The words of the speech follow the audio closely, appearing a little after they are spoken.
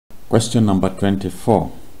Question number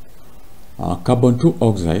 24. Carbon 2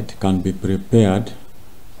 oxide can be prepared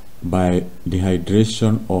by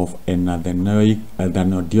dehydration of ethanoic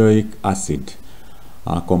acid.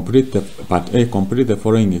 Complete the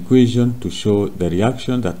following equation to show the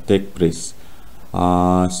reaction that take place.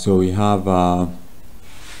 So we have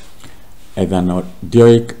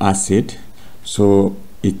ethanoic acid, so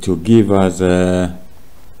it will give us the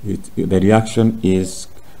reaction is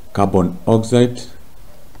carbon oxide,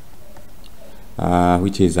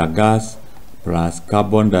 which is a gas, plus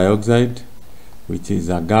carbon dioxide, which is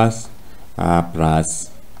a gas, plus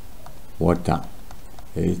water,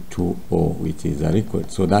 H2O, which is a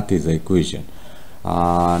liquid. So that is the equation.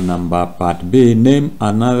 Part B, name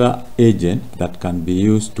another agent that can be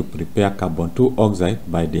used to prepare carbon 2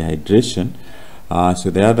 oxide by dehydration. So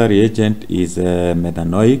the other reagent is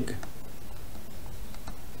methanoic,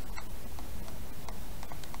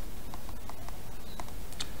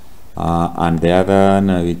 and the other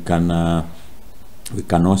we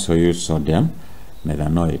can also use sodium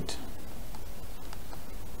methanoate.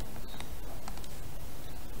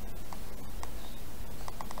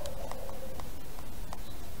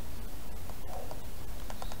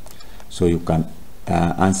 So you can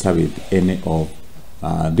answer with any of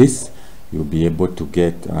this, you'll be able to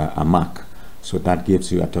get a mark. So that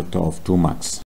gives you a total of 2 marks.